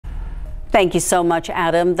Thank you so much,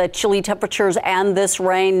 Adam. The chilly temperatures and this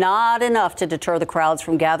rain, not enough to deter the crowds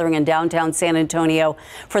from gathering in downtown San Antonio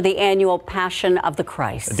for the annual Passion of the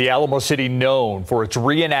Christ. The Alamo City known for its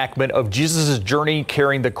reenactment of Jesus' journey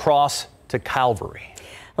carrying the cross to Calvary.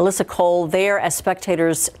 Alyssa Cole there as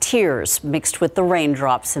spectators' tears mixed with the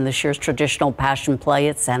raindrops in this year's traditional Passion play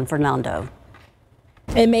at San Fernando.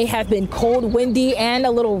 It may have been cold, windy, and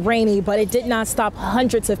a little rainy, but it did not stop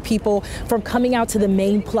hundreds of people from coming out to the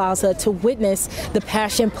main plaza to witness the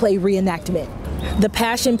Passion Play reenactment. The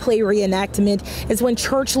Passion Play reenactment is when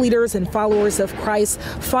church leaders and followers of Christ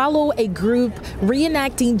follow a group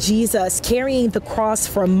reenacting Jesus carrying the cross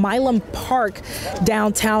from Milam Park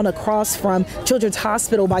downtown across from Children's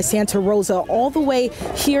Hospital by Santa Rosa all the way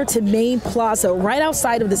here to Main Plaza right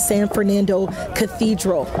outside of the San Fernando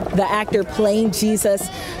Cathedral. The actor playing Jesus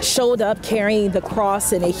showed up carrying the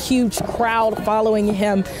cross and a huge crowd following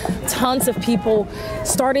him. Tons of people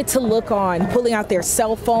started to look on, pulling out their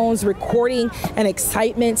cell phones, recording and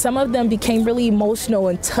excitement. Some of them became really emotional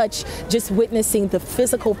and touched just witnessing the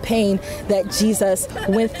physical pain that Jesus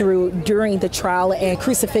went through during the trial and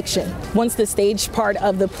crucifixion. Once the stage part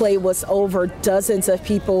of the play was over, dozens of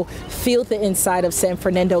people filled the inside of San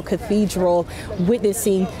Fernando Cathedral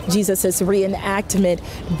witnessing Jesus's reenactment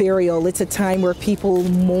burial. It's a time where people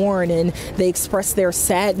mourn and they express their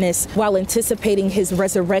sadness while anticipating his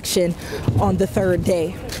resurrection on the third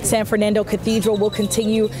day. San Fernando Cathedral will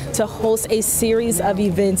continue to host a series of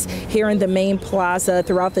events here in the main plaza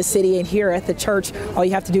throughout the city and here at the church. All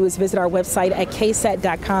you have to do is visit our website at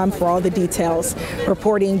ksat.com for all the details.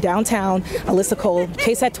 Reporting downtown, Alyssa Cole,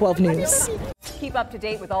 KSAT 12 News. Keep up to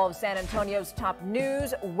date with all of San Antonio's top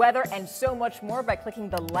news, weather, and so much more by clicking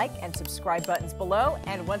the like and subscribe buttons below.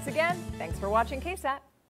 And once again, thanks for watching KSAT.